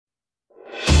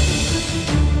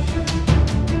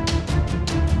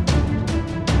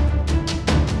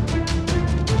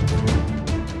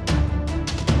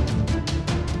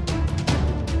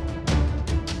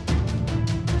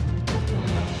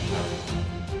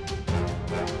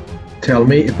Tell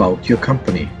me about your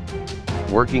company.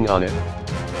 Working on it.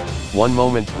 One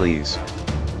moment please.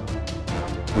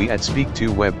 We at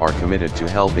Speak2Web are committed to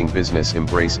helping business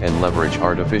embrace and leverage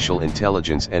artificial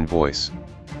intelligence and voice.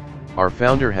 Our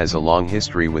founder has a long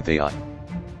history with AI.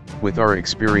 With our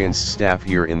experienced staff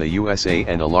here in the USA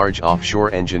and a large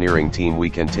offshore engineering team,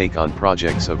 we can take on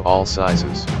projects of all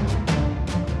sizes.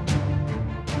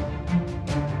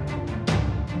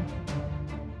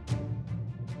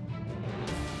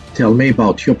 Tell me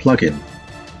about your plugin.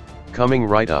 Coming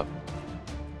right up.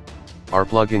 Our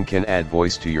plugin can add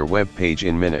voice to your web page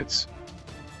in minutes.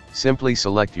 Simply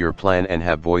select your plan and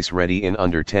have voice ready in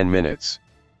under 10 minutes.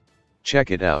 Check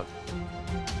it out.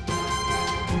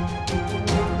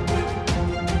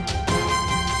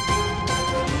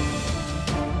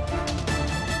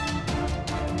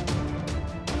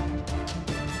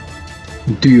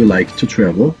 Do you like to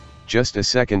travel? Just a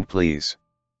second please.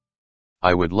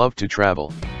 I would love to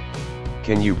travel.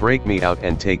 Can you break me out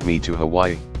and take me to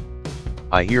Hawaii?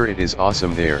 I hear it is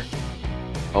awesome there.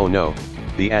 Oh no,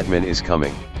 the admin is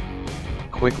coming.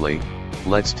 Quickly,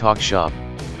 let's talk shop.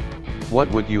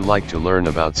 What would you like to learn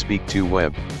about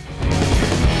Speak2Web?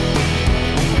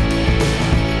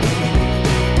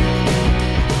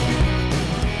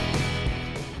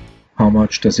 How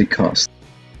much does it cost?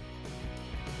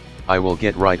 I will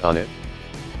get right on it.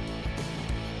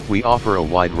 We offer a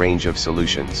wide range of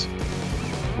solutions.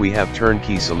 We have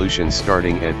turnkey solutions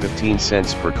starting at 15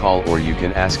 cents per call, or you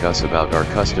can ask us about our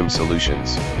custom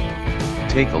solutions.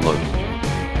 Take a look.